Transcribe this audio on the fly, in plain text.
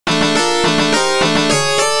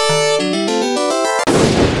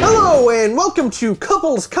welcome to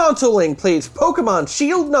Couples Consoling plays Pokemon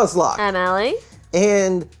Shield Nuzlocke. I'm Allie.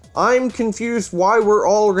 And I'm confused why we're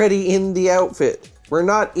already in the outfit. We're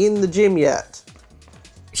not in the gym yet.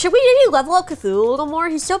 Should we maybe level up Cthulhu a little more?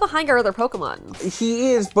 He's still behind our other Pokemon.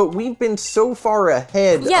 He is, but we've been so far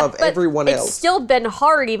ahead of everyone else. It's still been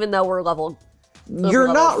hard even though we're leveled.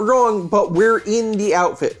 You're not wrong, but we're in the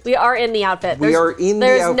outfit. We are in the outfit.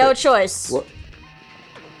 There's no choice.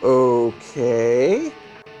 Okay.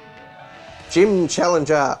 Gym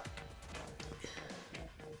Challenger.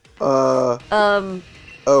 Okay.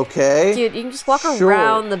 Dude, you can just walk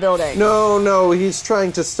around the building. No, he's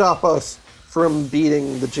trying to stop us from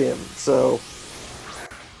beating the gym, so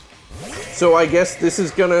I guess this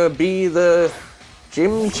is gonna be the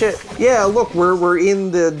gym yeah, look, we're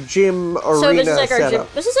in the gym arena so this is like setup. our gym.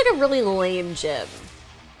 This is like a really lame gym.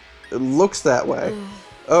 It looks that way.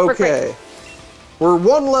 Okay. We're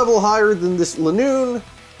one level higher than this Lanoon.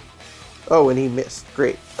 Oh, and he missed.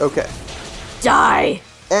 Great. Okay. Die!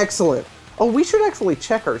 Excellent. Oh, we should actually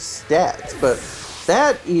check our stats, but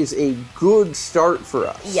that is a good start for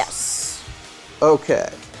us. Yes. Okay.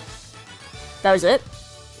 That was it?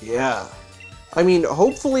 Yeah. I mean,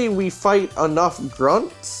 hopefully we fight enough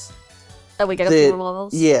grunts. That we get up to more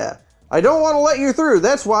levels? Yeah. I don't want to let you through.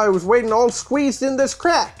 That's why I was waiting all squeezed in this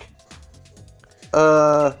crack.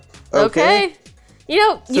 Okay. You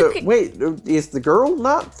know, wait, is the girl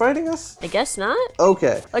not fighting us? I guess not.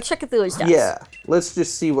 Okay. Let's check Cthulhu's stats. Yeah. Let's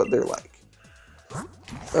just see what they're like.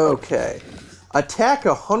 Okay. Attack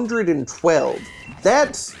 112.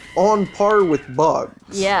 That's on par with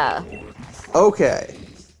bugs. Yeah. Okay.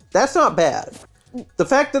 That's not bad. The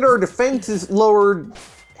fact that our defense is lowered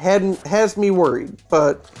has me worried,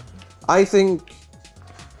 but I think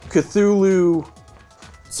Cthulhu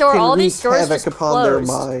can wreak havoc upon their closed.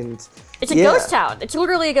 minds. It's a ghost town. It's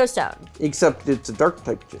literally a ghost town. Except it's a dark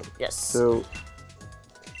type gym. Yes. So.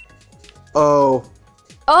 Oh.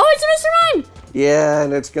 Oh, it's a Mr. Mime! Yeah,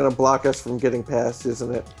 and it's gonna block us from getting past,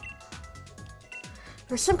 isn't it?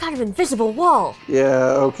 There's some kind of invisible wall.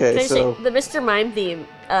 Yeah, okay, so... The Mr. Mime theme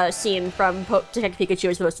scene from Detective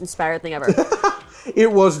Pikachu is the most inspired thing ever.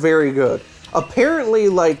 It was very good. Apparently,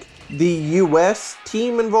 like, the US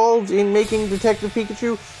team involved in making Detective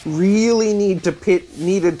Pikachu really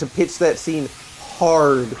needed to pitch that scene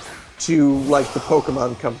hard to, like, the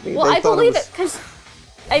Pokemon company. Well, I believe it, because,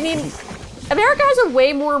 I mean, America has a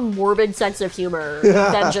way more morbid sense of humor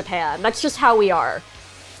than Japan. That's just how we are.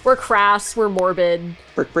 We're crass, we're morbid.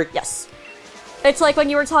 Brick. Yes. It's like when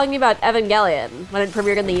you were telling me about Evangelion, when it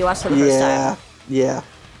premiered in the US for the first time. Yeah.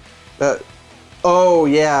 Oh,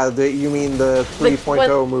 yeah, you mean the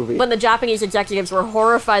 3.0 movie. When the Japanese executives were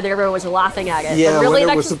horrified that everyone was laughing at it. Yeah, really,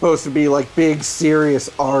 when it was supposed to be, like, big, serious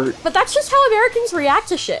art. But that's just how Americans react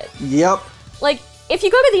to shit. Yep. Like, if you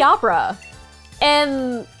go to the opera,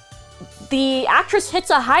 and the actress hits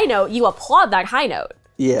a high note, you applaud that high note.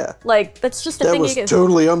 Yeah. Like, that's just a thing you can... That was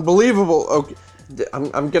totally unbelievable. Okay.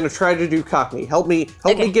 I'm gonna try to do Cockney. Help me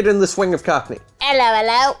get in the swing of Cockney. Hello.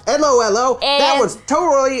 That was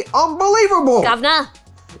totally unbelievable. Governor.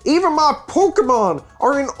 Even my Pokemon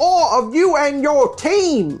are in awe of you and your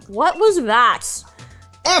team. What was that?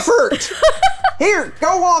 Effort. Here,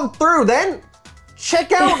 go on through then.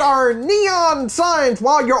 Check out our neon signs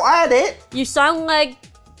while you're at it. You sound like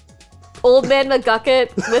Old Man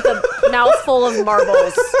McGucket with a mouthful of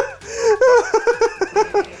marbles.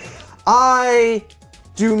 I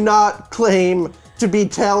do not claim to be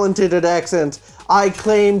talented at accents. I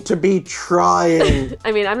claim to be trying.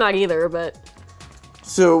 I mean, I'm not either, but...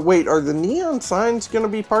 So, wait, are the neon signs gonna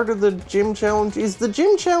be part of the gym challenge? Is the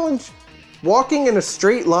gym challenge walking in a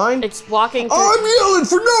straight line? It's walking through... I'm yelling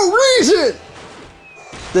for no reason!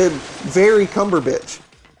 The very Cumberbitch.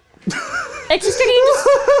 It's just getting into...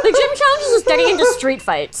 The gym challenge is just getting into street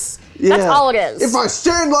fights. Yeah. That's all it is. If I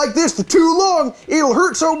stand like this for too long, it'll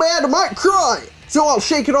hurt so bad I might cry. So I'll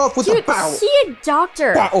shake it off with a bow. See a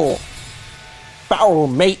doctor. Bow,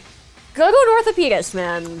 mate. Go to an orthopedist,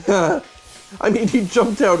 man. I mean, he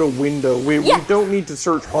jumped out a window. We don't need to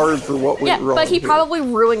search hard for what went wrong. But he probably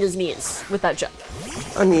ruined his knees with that jump.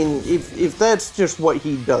 I mean, if that's just what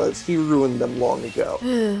he does, he ruined them long ago.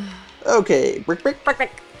 Okay, brick.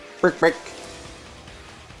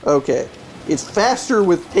 Okay. It's faster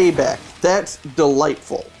with payback. That's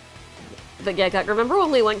delightful. But yeah, remember when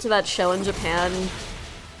we went to that show in Japan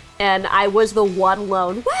and I was the one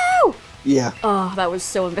lone? Woo! Yeah. Oh, that was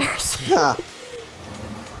so embarrassing. Yeah.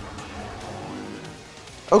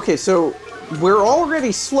 Okay, so we're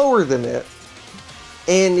already slower than it,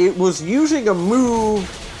 and it was using a move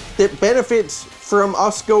that benefits from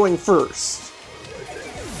us going first.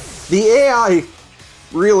 The AI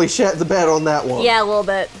really shat the bed on that one. Yeah, a little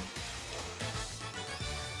bit.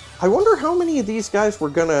 I wonder how many of these guys we're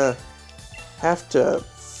gonna have to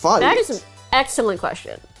fight. That is an excellent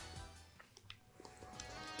question.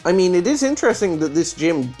 I mean, it is interesting that this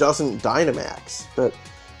gym doesn't Dynamax, but...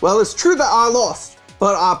 Well, it's true that I lost,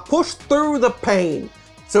 but I pushed through the pain.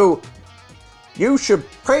 So, you should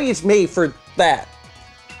praise me for that.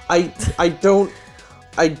 I don't...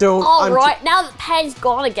 Alright, now that pain's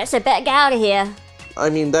gone, I guess I better get out of here. I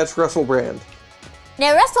mean, that's Russell Brand.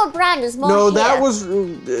 Now, Russell Brand is more No, here. that was...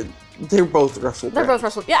 they're both Russell Brand. They're both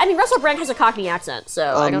Russell... Yeah, I mean, Russell Brand has a Cockney accent,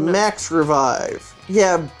 so I don't know. Max Revive.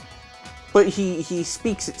 Yeah, but he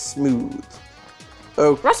speaks it smooth.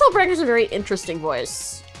 Okay. Russell Brand has a very interesting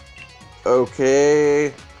voice.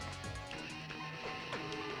 Okay.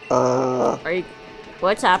 Are you...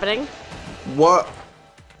 What's happening? What?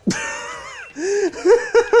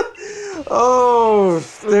 Oh,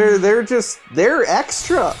 they're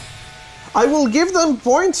extra. I will give them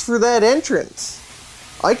points for that entrance.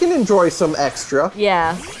 I can enjoy some extra.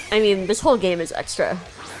 Yeah, I mean, this whole game is extra.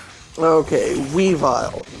 Okay,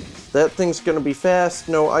 Weavile. That thing's gonna be fast,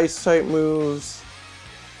 no ice-type moves.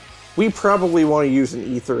 We probably want to use an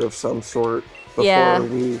ether of some sort before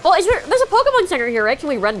we... Well, there's a Pokemon Center here, right? Can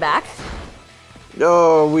we run back?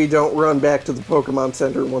 No, we don't run back to the Pokemon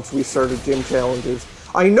Center once we started gym challenges.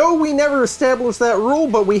 I know we never established that rule,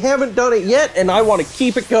 but we haven't done it yet, and I want to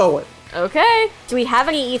keep it going. Okay. Do we have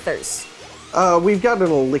any ethers? We've got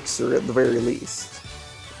an elixir at the very least.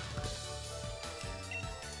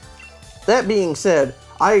 That being said,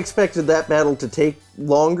 I expected that battle to take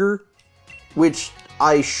longer, which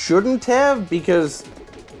I shouldn't have, because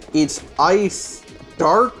it's ice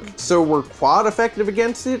dark, so we're quad effective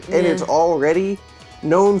against it, and it's already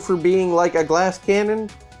known for being like a glass cannon.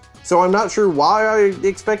 So I'm not sure why I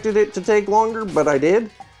expected it to take longer, but I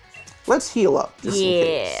did. Let's heal up, just in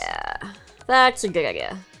case. Yeah, that's a good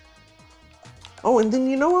idea. Oh, and then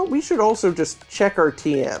you know what? We should also just check our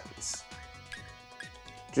TMs.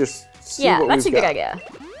 Just see what that's a we've good got. idea.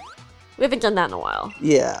 We haven't done that in a while.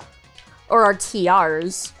 Yeah. Or our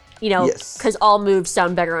TRs, you know, because all moves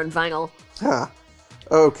sound better on vinyl. Huh.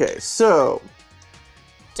 Okay, so...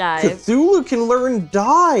 Dive. Cthulhu can learn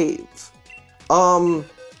Dive.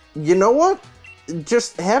 You know what?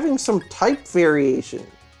 Just having some type variation.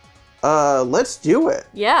 Let's do it.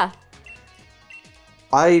 Yeah.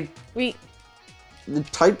 The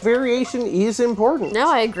type variation is important. No,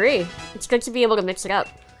 I agree. It's good to be able to mix it up.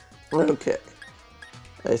 Okay.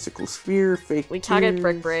 Icicle Sphere, Fake We target Tears.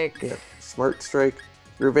 Brick Break. Yeah. Smart Strike.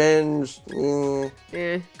 Revenge.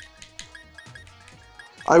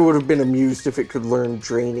 I would have been amused if it could learn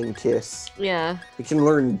Draining Kiss. Yeah. It can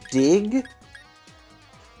learn Dig.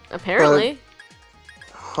 Apparently.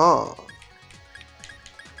 Huh.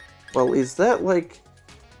 Well, is that like...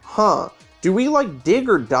 Huh. Do we like Dig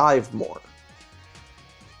or Dive more?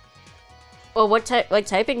 Well, what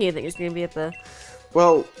typing do you think is going to be at the...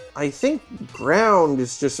 Well, I think Ground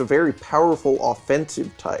is just a very powerful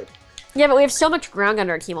offensive type. Yeah, but we have so much ground on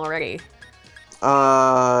our team already.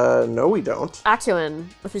 No we don't. Atuin,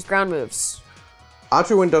 with his ground moves.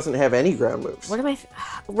 Atuin doesn't have any ground moves. What am I...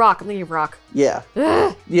 Rock, I'm thinking of Rock. Yeah.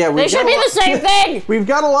 Ugh. Yeah, They should be the same thing! We've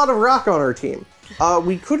got a lot of Rock on our team.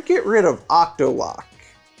 We could get rid of Octolock.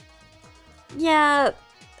 Yeah,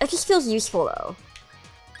 it just feels useful, though.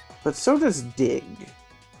 But so does Dig.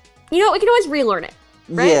 You know, we can always relearn it,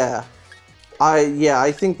 right? Yeah.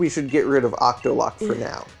 I think we should get rid of Octolock for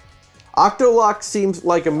now. Octolock seems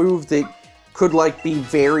like a move that could like be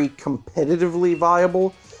very competitively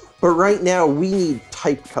viable, but right now we need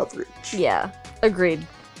type coverage. Yeah, agreed.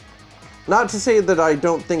 Not to say that I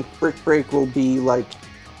don't think Brick Break will be like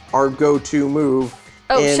our go-to move.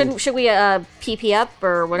 Oh, should we PP up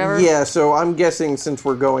or whatever? Yeah, so I'm guessing since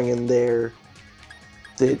we're going in there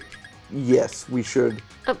that yes, we should.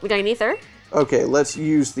 Oh, we got an ether? Okay, let's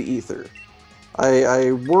use the ether.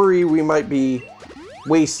 I worry we might be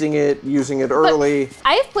wasting it, using it early.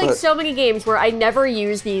 I've played so many games where I never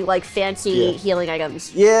use the like fancy healing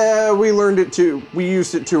items. Yeah, we learned it too. We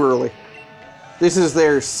used it too early. This is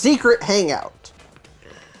their secret hangout.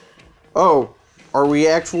 Oh, are we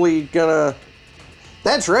actually gonna...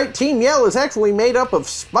 That's right, Team Yell is actually made up of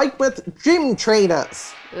Spikemouth gym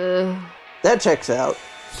trainers. That checks out.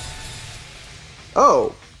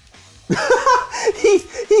 Oh. he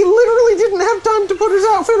literally didn't have time to put his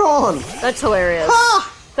outfit on. That's hilarious.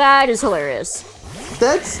 Ha! That is hilarious.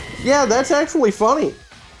 That's actually funny.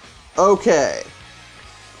 Okay.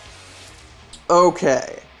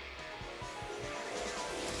 Okay.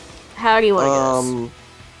 How do you want to do this?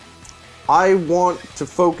 I want to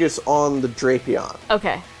focus on the Drapion.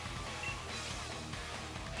 Okay.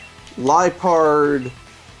 Liepard.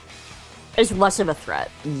 Is less of a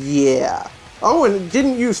threat. Yeah. Oh, and it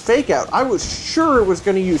didn't use Fake Out. I was sure it was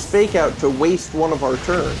going to use Fake Out to waste one of our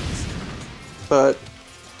turns. But...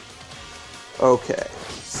 okay.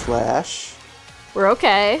 Slash. We're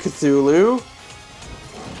okay. Cthulhu.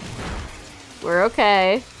 We're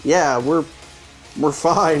okay. Yeah, we're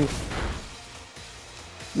fine.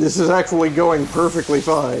 This is actually going perfectly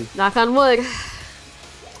fine. Knock on wood.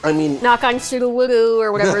 I mean... knock on Pseudo-Wudu,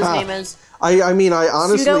 or whatever his name is. I mean, I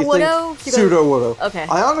honestly Pseudo-Wudu? think... Pseudo-Wudu. Okay.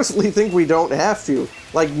 I honestly think we don't have to.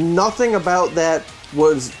 Like, nothing about that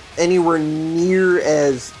was anywhere near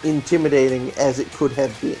as intimidating as it could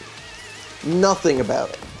have been. Nothing about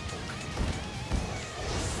it.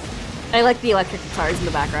 I like the electric guitars in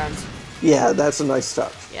the background. Yeah, that's a nice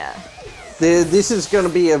touch. Yeah. This is going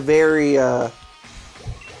to be a very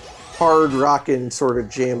hard rockin' sort of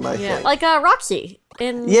gym, I think. Like Roxy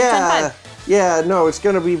in Yeah, Gen 5. yeah, no, it's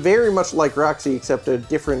going to be very much like Roxy, except a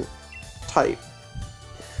different type.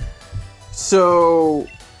 So,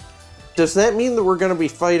 does that mean that we're going to be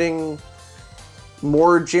fighting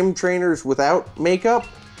more gym trainers without makeup?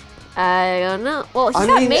 I don't know. Well, he's I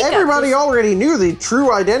got mean, makeup. everybody already knew the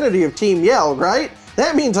true identity of Team Yell, right?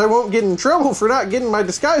 That means I won't get in trouble for not getting my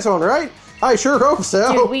disguise on, right? I sure hope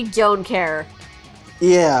so. Dude, we don't care.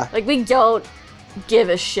 Yeah. Like, we don't give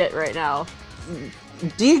a shit right now.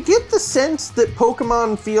 Do you get the sense that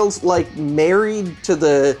Pokemon feels like married to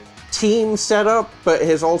the team setup, but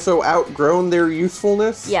has also outgrown their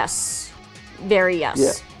usefulness? Yes. Very yes.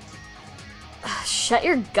 Yeah. Shut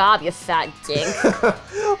your gob, you fat dink.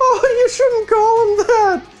 Oh, you shouldn't call him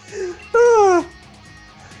that!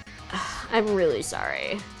 I'm really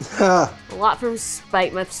sorry. Ha. A lot from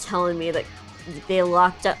Spikemuth's telling me that they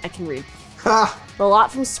locked up. I can read. Ha! A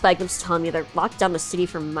lot from Spikemuth's telling me they're locked down the city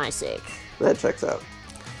for my sake. That checks out.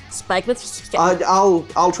 Spikemuth's.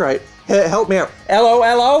 I'll try it. Help me out. Hello,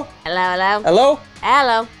 hello? Hello, hello. Hello?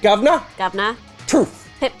 Hello. Governor? Governor. Truth.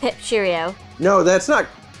 Pip pip cheerio. No, that's not...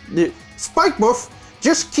 Spikemuth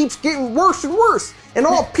just keeps getting worse and worse, and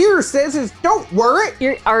all Piers says is, don't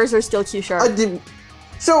worry. Ours are still too sharp.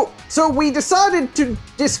 So we decided to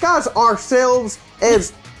disguise ourselves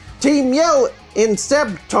as Team Yell and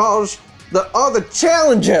sabotage the other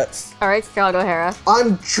challengers. All right, Scarlett O'Hara.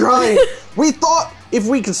 I'm trying. We thought if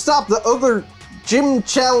we could stop the other gym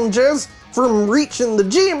challengers from reaching the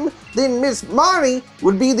gym, then Miss Marnie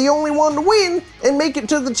would be the only one to win and make it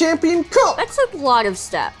to the Champion Cup. That's a lot of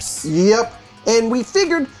steps. Yep. And we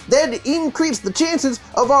figured that'd increase the chances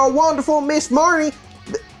of our wonderful Miss Marnie.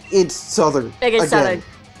 It's Southern. It's Southern.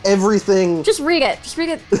 Everything. Just read it. Just read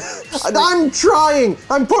it. I'm trying.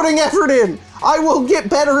 I'm putting effort in. I will get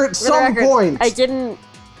better at some point. I didn't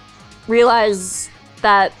realize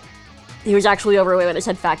that he was actually overweight when I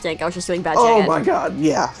said fat dink. I was just doing bad jacket. Oh my god,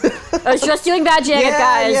 yeah. I was just doing bad jacket,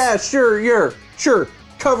 guys. Yeah, sure.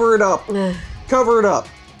 Cover it up. Cover it up.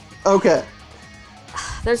 Okay.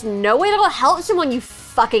 There's no way that'll help someone, you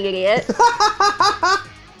fucking idiot.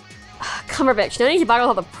 Cumberbitch, no need to battle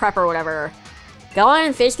all the prep or whatever. Go on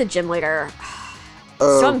and face the gym leader.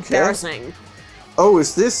 So embarrassing. Oh,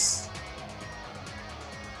 is this...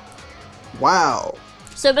 Wow.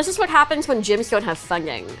 So this is what happens when gyms don't have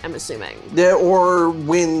funding, I'm assuming. Yeah, or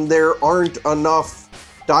when there aren't enough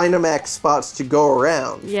Dynamax spots to go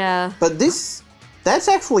around. Yeah. But that's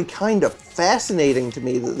actually kind of fascinating to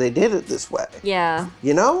me that they did it this way. Yeah.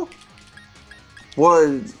 You know?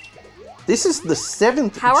 This is the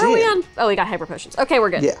 7th How are gym. we on? Oh, we got hyper potions. Okay, we're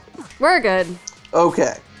good. Yeah. We're good.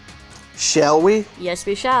 Okay. Shall we? Yes,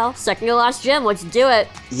 we shall. Second to last gym. Let's do it.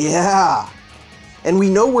 Yeah. And we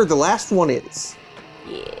know where the last one is.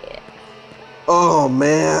 Yeah. Oh,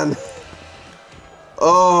 man.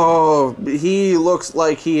 Oh, he looks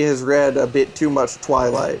like he has read a bit too much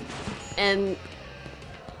Twilight. And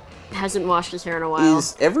hasn't washed his hair in a while.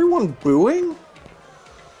 Is everyone booing?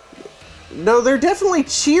 No, they're definitely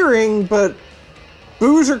cheering, but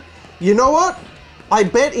boos are... You know what? I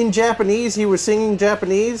bet in Japanese he was singing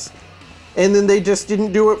Japanese, and then they just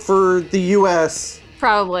didn't do it for the US.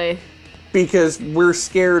 Probably. Because we're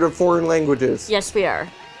scared of foreign languages. Yes, we are.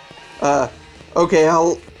 Okay,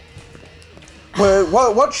 I'll...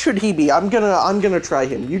 What should he be? I'm gonna try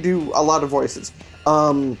him. You do a lot of voices.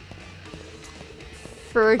 For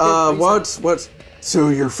a good reason. What's... So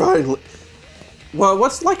you're finally... Well,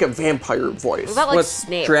 what's like a vampire voice? What about like what's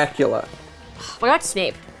Snape? Dracula? What about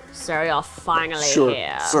Snape? So you're finally Sure.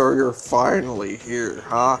 here. So you're finally here,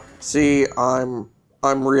 huh? See, I'm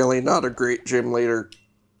really not a great gym leader.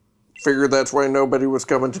 Figured that's why nobody was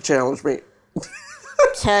coming to challenge me.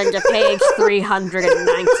 Turn to page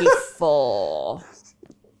 394.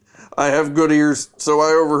 I have good ears, so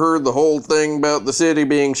I overheard the whole thing about the city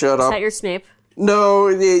being shut up. Is that your Snape? No,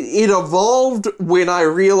 it evolved when I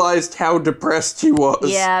realized how depressed he was.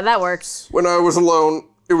 Yeah, that works. When I was alone,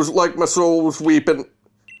 it was like my soul was weeping.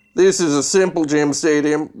 This is a simple gym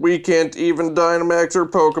stadium. We can't even Dynamax our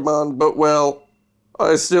Pokemon, but well,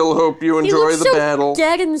 I still hope you enjoy the battle.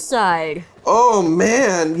 Dead inside. Oh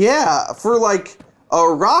man, yeah. For like a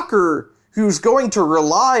rocker who's going to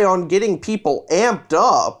rely on getting people amped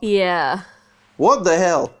up. Yeah. What the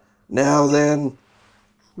hell? Now then.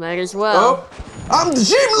 Might as well. Oh, I'm the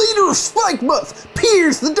gym leader of Spikemuth,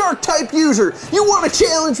 Piers, the dark type user. You want to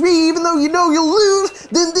challenge me even though you know you'll lose?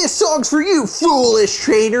 Then this song's for you, foolish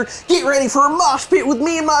trainer. Get ready for a mosh pit with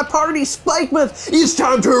me and my party, Spikemuth. It's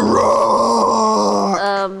time to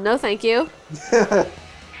rock. No thank you. I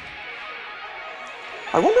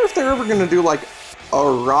wonder if they're ever gonna do like a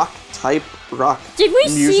rock Did we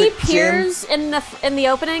see music Piers gym? in the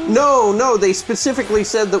opening? No, they specifically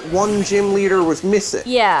said that one gym leader was missing.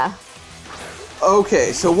 Yeah.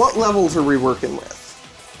 Okay, so what levels are we working with?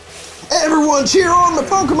 Everyone cheer on the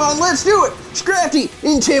Pokemon, let's do it! Scrafty,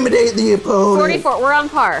 intimidate the opponent. 44, we're on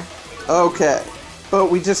par. Okay, but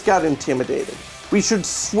we just got intimidated. We should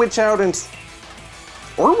switch out and...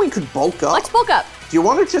 Or we could bulk up. Let's bulk up. Do you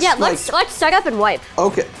want to just, Yeah, let's set up and wipe.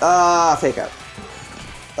 Okay, fake out.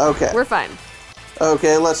 Okay. We're fine.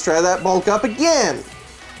 Okay, let's try that bulk up again.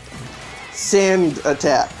 Sand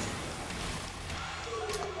attack.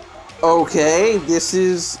 Okay, this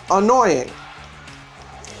is annoying.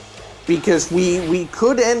 Because we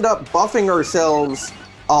could end up buffing ourselves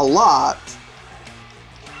a lot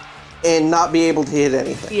and not be able to hit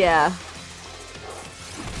anything. Yeah.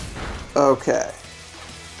 Okay.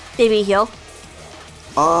 Maybe heal.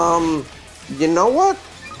 You know what?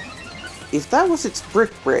 If that was its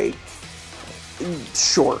Brick Break,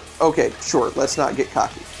 sure. Okay, sure. Let's not get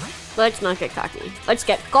cocky. Let's not get cocky. Let's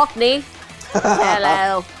get cockney.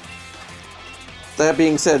 Hello. That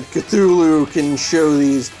being said, Cthulhu can show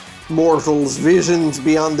these mortals visions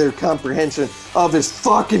beyond their comprehension of his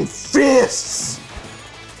fucking fists!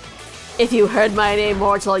 If you heard my name,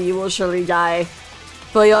 mortal, you will surely die.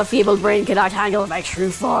 For your feeble brain cannot handle my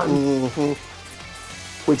true form. Mm-hmm.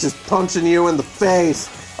 Which is punching you in the face.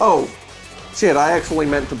 Oh, shit, I actually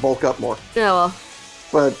meant to bulk up more. Yeah, well.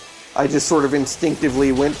 But I just sort of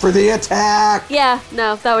instinctively went for the attack! Yeah,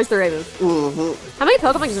 no, that was the right move. Mm-hmm. How many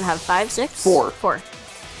Pokemon does it have? 5, 6? 4. 4.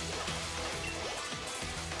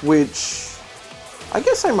 Which... I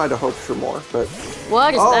guess I might have hoped for more, but...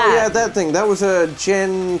 What is that? Oh, yeah, that thing. That was a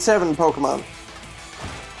Gen 7 Pokemon.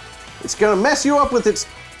 It's gonna mess you up with its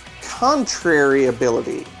contrary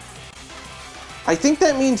ability. I think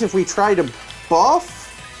that means if we try to buff,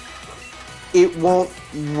 it won't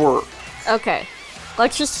work. Okay.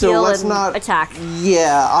 Let's just heal and attack.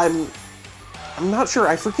 Yeah, I'm not sure.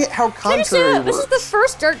 I forget how contrary works. This is the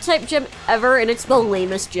first Dark-type gym ever, and it's the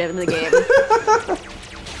lamest gym in the game.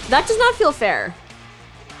 That does not feel fair.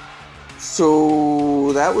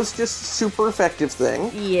 So, that was just a super effective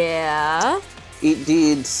thing. Yeah. It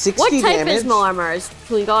did 60 what type damage. is Malamars?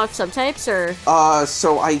 Can we go off subtypes, or?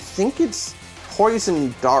 So I think it's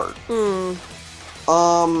Poison Dart. Hmm.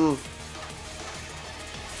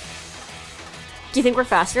 Do you think we're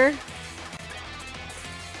faster?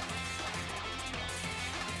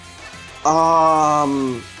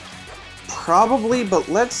 Probably, but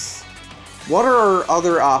let's... What are our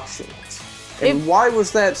other options? And why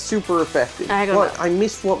was that super effective? I don't know. I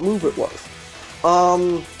missed what move it was.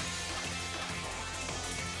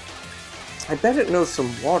 I bet it knows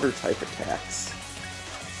some water type attacks.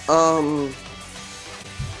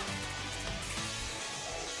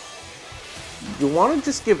 You want to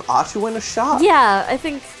just give Atuin a shot? Yeah, I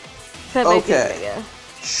think that might be a good idea.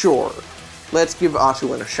 Sure. Let's give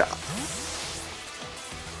Atuin a shot.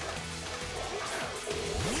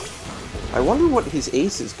 I wonder what his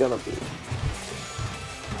ace is gonna be.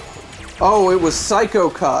 Oh, it was Psycho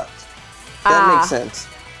Cut. That makes sense.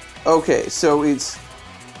 Okay, so it's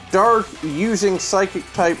Dark using Psychic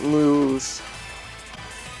type moves.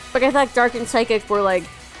 But I thought Dark and Psychic were like...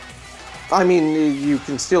 I mean, you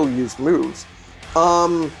can still use moves.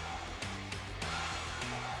 Dark.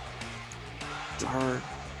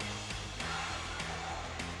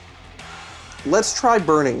 Let's try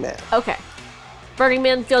Burning Man. Okay. Burning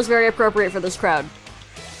Man feels very appropriate for this crowd.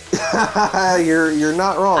 You're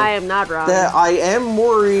not wrong. I am not wrong. I am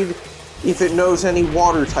worried if it knows any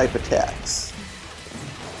water type attacks.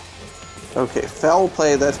 Okay, Foul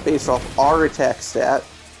Play, that's based off our attack stat.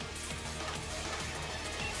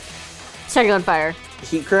 Setting on fire.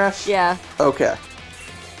 Heat Crash? Yeah. Okay.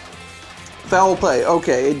 Foul play.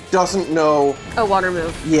 Okay, it doesn't know. A water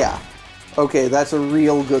move. Yeah. Okay, that's a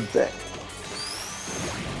real good thing.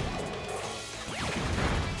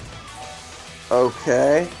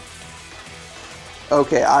 Okay.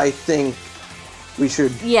 Okay, I think we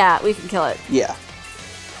should... Yeah, we can kill it. Yeah.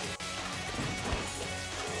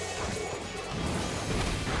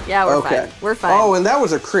 Yeah, we're fine. We're fine. Oh, and that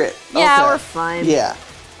was a crit. Yeah, okay. we're fine. Yeah.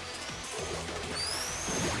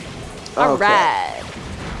 Alright.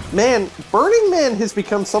 Man, Burning Man has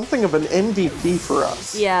become something of an MVP for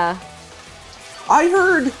us. Yeah. I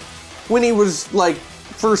heard when he was, like,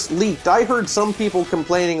 first leaked, I heard some people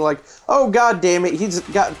complaining, like, oh, god damn it, he's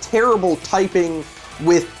got terrible typing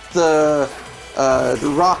with the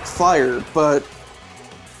rock fire, but...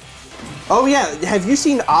 Oh yeah, have you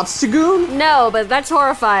seen Obstagoon? No, but that's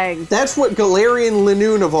horrifying. That's what Galarian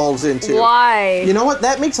Linoon evolves into. Why? You know what,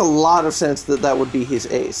 that makes a lot of sense that that would be his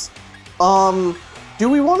ace. Do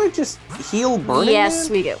we want to just heal Burning Yes,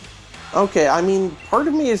 Man? we do. Okay, I mean, part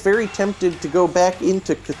of me is very tempted to go back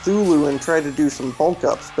into Cthulhu and try to do some bulk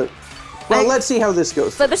ups, but... Well, let's see how this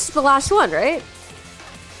goes. But this is the last one, right?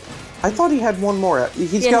 I thought he had one more.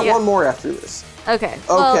 He's got one more after this. Okay.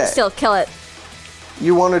 Well, still, kill it.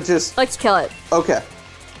 You want to just... Let's kill it. Okay.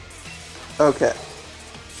 Okay.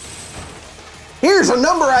 Here's a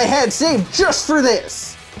number I had saved just for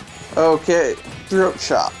this! Okay. Throat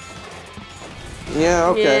chop. Yeah,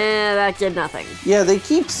 okay. Yeah, that did nothing. Yeah, they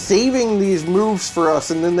keep saving these moves for us,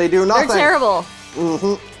 and then they do nothing. They're terrible.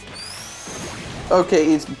 Mm-hmm.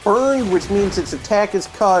 Okay, it's burned, which means its attack is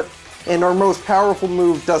cut, and our most powerful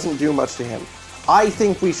move doesn't do much to him. I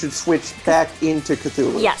think we should switch back into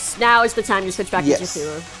Cthulhu. Yes, now is the time to switch back into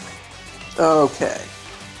Cthulhu. Okay.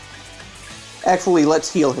 Actually,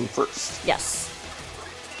 let's heal him first. Yes.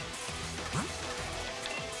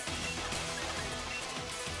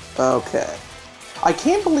 Okay. I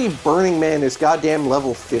can't believe Burning Man is goddamn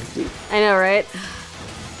level 50. I know, right?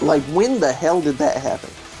 Like, when the hell did that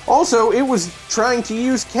happen? Also, it was trying to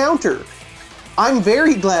use counter. I'm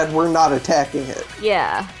very glad we're not attacking it.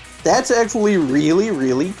 Yeah. That's actually really,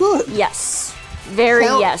 really good. Yes. Very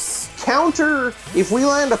yes. Counter, if we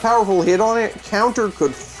land a powerful hit on it, counter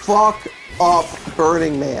could fuck up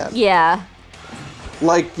Burning Man. Yeah.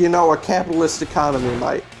 Like, you know, a capitalist economy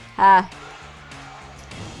might.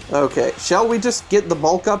 Okay, shall we just get the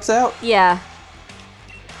bulk ups out? Yeah.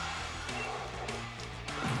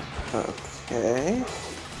 Okay.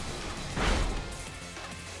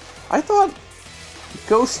 I thought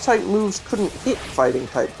ghost type moves couldn't hit fighting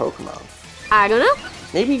type Pokemon. I don't know.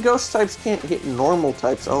 Maybe ghost types can't hit normal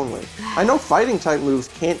types only. I know fighting type moves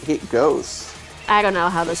can't hit ghosts. I don't know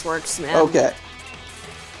how this works, man. Okay.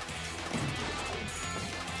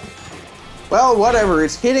 Well, whatever.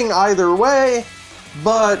 It's hitting either way,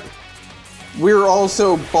 but we're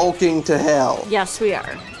also bulking to hell. Yes, we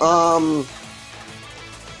are.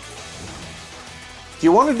 Do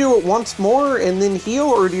you want to do it once more and then heal,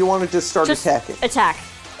 or do you want to just start attacking? Attack.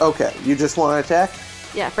 Okay, you just want to attack?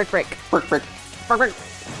 Yeah, frick. Frick. Frick.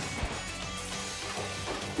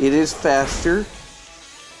 It is faster.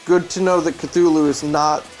 Good to know that Cthulhu is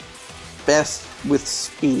not best with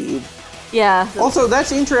speed. Yeah. Also,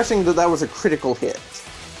 that's interesting that that was a critical hit.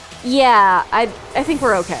 Yeah, I think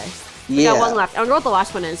we're okay. We Yeah. got one left. I don't know what the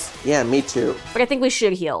last one is. Yeah, me too. But I think we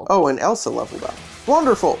should heal. Oh, and Elsa leveled up.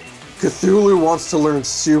 Wonderful. Cthulhu wants to learn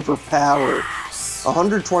superpower. Yes.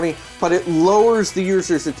 120, but it lowers the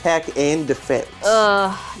user's attack and defense.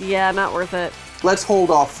 Yeah, not worth it. Let's hold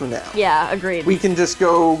off for now. Yeah, agreed. We can just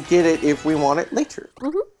go get it if we want it later.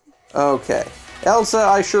 Okay. Elsa,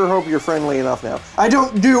 I sure hope you're friendly enough now. I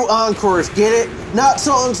don't do encores, get it? Not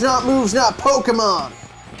songs, not moves, not Pokemon!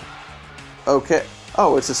 Okay.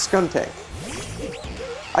 Oh, it's a Skuntank.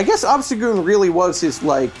 I guess Obstagoon really was his,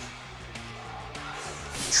 like,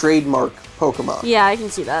 trademark Pokemon. Yeah, I can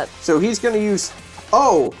see that. So he's gonna use...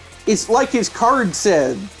 Oh! It's like his card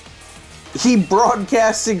said. He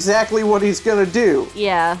broadcasts exactly what he's gonna do.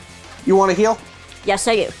 Yeah. You want to heal? Yes,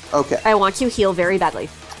 I do. Okay. I want to heal very badly.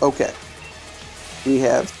 Okay. We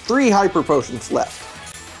have 3 Hyper Potions left.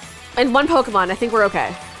 And 1 Pokemon. I think we're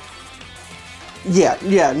okay.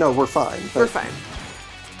 Yeah, no, we're fine. We're fine.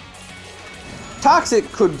 Toxic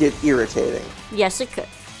could get irritating. Yes, it could.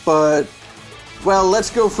 But, well, let's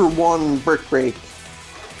go for 1 Brick Break.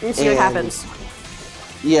 And see what happens.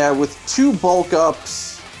 Yeah, with 2 bulk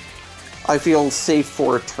ups, I feel safe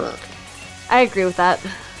for a turn. I agree with that.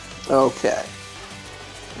 Okay.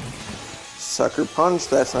 Sucker Punch,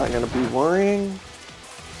 that's not going to be worrying.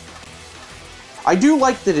 I do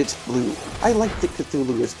like that it's blue. I like that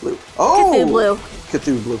Cthulhu is blue. Oh! Cthulhu blue.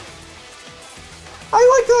 Cthulhu blue. I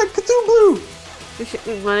like that Cthulhu blue. We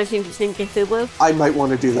want to team Cthulhu? I might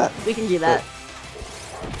want to do that. We can do that.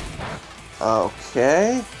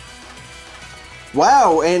 Okay.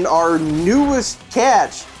 Wow, and our newest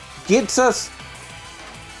catch gets us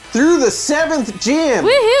through the 7th gym.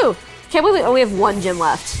 Woohoo! Can't believe we only have 1 gym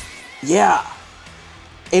left. Yeah.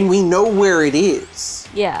 And we know where it is.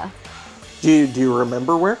 Yeah. Do you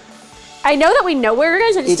remember where? I know that we know where it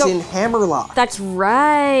is. I just It's don't... in Hammerlock. That's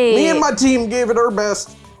right. Me and my team gave it our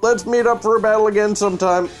best. Let's meet up for a battle again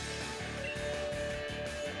sometime.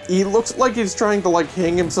 He looks like he's trying to, like,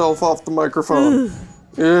 hang himself off the microphone.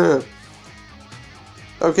 Yeah.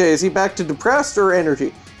 Okay, is he back to depressed or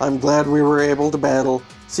energy? I'm glad we were able to battle.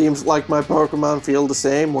 Seems like my Pokemon feel the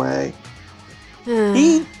same way.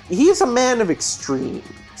 He's a man of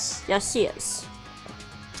extremes. Yes, he is.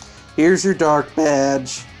 Here's your dark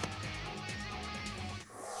badge.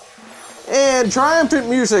 And triumphant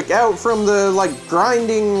music out from the, like,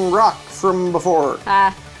 grinding rock from before.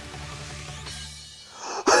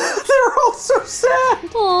 They're all so sad.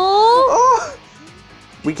 Aww. Oh.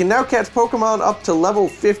 We can now catch Pokemon up to level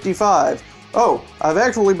 55. Oh, I've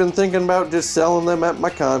actually been thinking about just selling them at my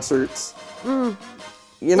concerts. You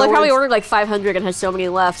know, I probably ordered like 500 and has so many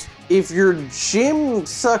left. If your gym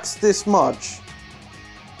sucks this much,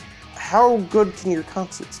 how good can your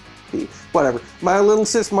concerts be? Whatever. My little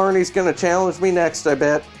sis Marnie's gonna challenge me next, I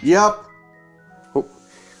bet. Yup. Oh.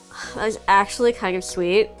 That was actually kind of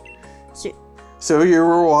sweet. So you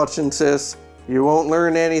were watching, sis. You won't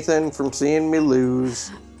learn anything from seeing me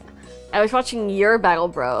lose. I was watching your battle,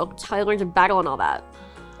 bro. That's how I learned to battle and all that.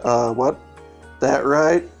 What? That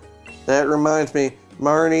right? That reminds me.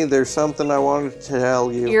 Marnie, there's something I wanted to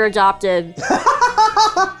tell you. You're adopted.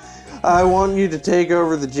 I want you to take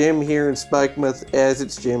over the gym here in Spikemouth as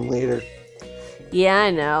its gym leader. Yeah, I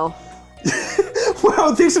know.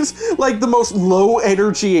 Wow, this is like the most low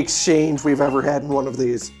energy exchange we've ever had in one of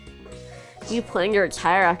these. You plan to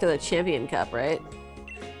retire after the Champion Cup, right?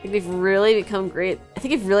 I think we've really become great. I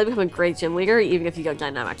think you've really become a great gym leader, even if you go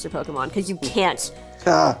Dynamax your Pokemon, because you can't.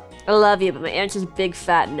 I love you, but my answer's big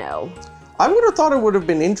fat no. I would have thought it would have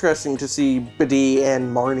been interesting to see Bede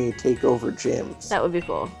and Marnie take over gyms. That would be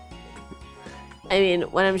cool. I mean,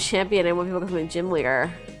 when I'm champion, I want people to become a gym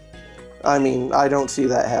leader. I mean, I don't see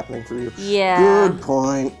that happening for you. Yeah. Good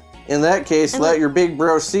point. In that case, let your big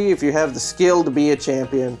bro see if you have the skill to be a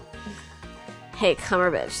champion. Hey,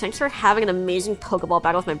 Cumberbitch, thanks for having an amazing Pokeball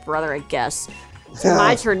battle with my brother, I guess. It's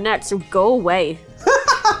my turn next, so go away.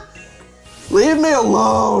 Leave me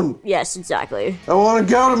alone! Yes, exactly. I want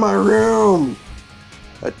to go to my room!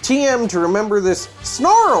 A TM to remember this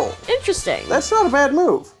Snarl! Interesting. That's not a bad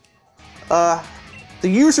move. The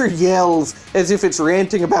user yells as if it's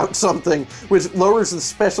ranting about something, which lowers the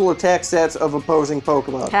special attack stats of opposing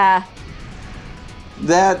Pokemon.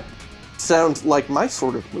 That sounds like my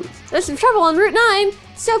sort of move. There's some trouble on Route 9,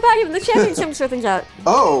 so back even the championship to sort things out.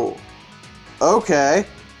 Oh. Okay.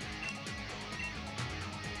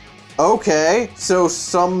 Okay, so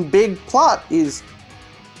some big plot is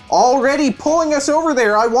already pulling us over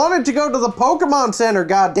there. I wanted to go to the Pokemon Center,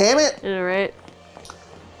 god damn it! Alright.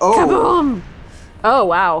 Oh. Kaboom! Oh,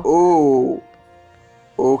 wow. Oh.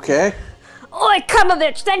 Okay. Oi,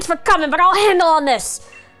 Cumberbitch, thanks for coming, but I'll handle on this.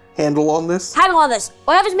 Handle on this? Handle on this.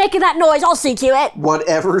 Whatever's making that noise, I'll see to it.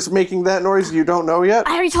 Whatever's making that noise you don't know yet?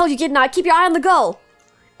 I already told you, didn't I? Keep your eye on the goal.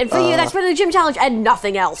 And for you, that's for the gym challenge and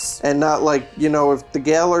nothing else. And not like, you know, if the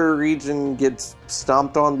Galar region gets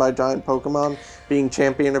stomped on by giant Pokemon, being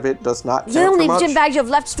champion of it does not count You don't for need much. gym bags you have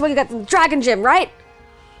left to get from the Dragon Gym, right?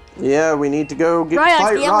 Yeah, we need to go get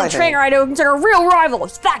Ryan's the only trainer I know who consider a real rival.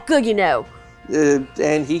 It's that good, you know.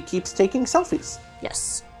 And he keeps taking selfies.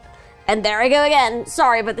 Yes. And there I go again.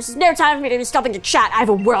 Sorry, but this is no time for me to be stopping to chat. I have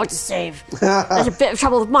a world to save. There's a bit of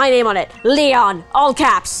trouble with my name on it. Leon, all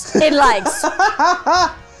caps, in lights.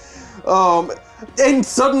 And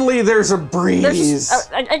suddenly there's a breeze.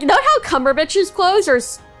 Note how Cumberbitch's clothes are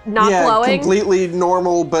not blowing? Completely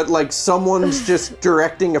normal, but like someone's just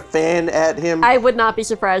directing a fan at him. I would not be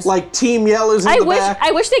surprised. Like Team Yell is in the back.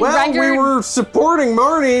 I wish they rendered... we were supporting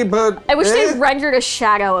Marnie, but... I wish they rendered a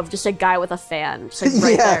shadow of just a guy with a fan. Just like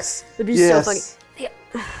right there. It'd be so funny. Yeah.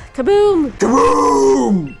 Kaboom!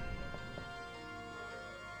 Kaboom!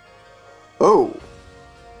 Oh.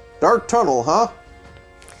 Dark tunnel, huh?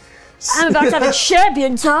 I'm about to have a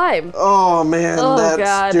champion time. Oh man, that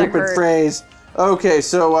God, stupid that phrase. Okay,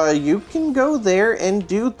 so you can go there and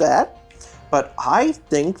do that, but I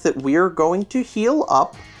think that we're going to heal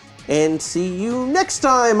up and see you next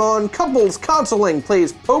time on Couples Consoling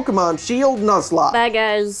Plays Pokemon Shield Nuzlocke. Bye,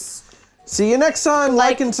 guys. See you next time.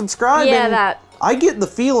 Like and subscribe. Yeah, and that. I get the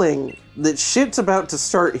feeling that shit's about to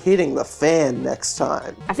start hitting the fan next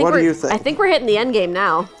time. What do you think? I think we're hitting the end game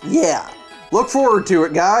now. Yeah. Look forward to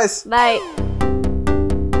it, guys. Bye.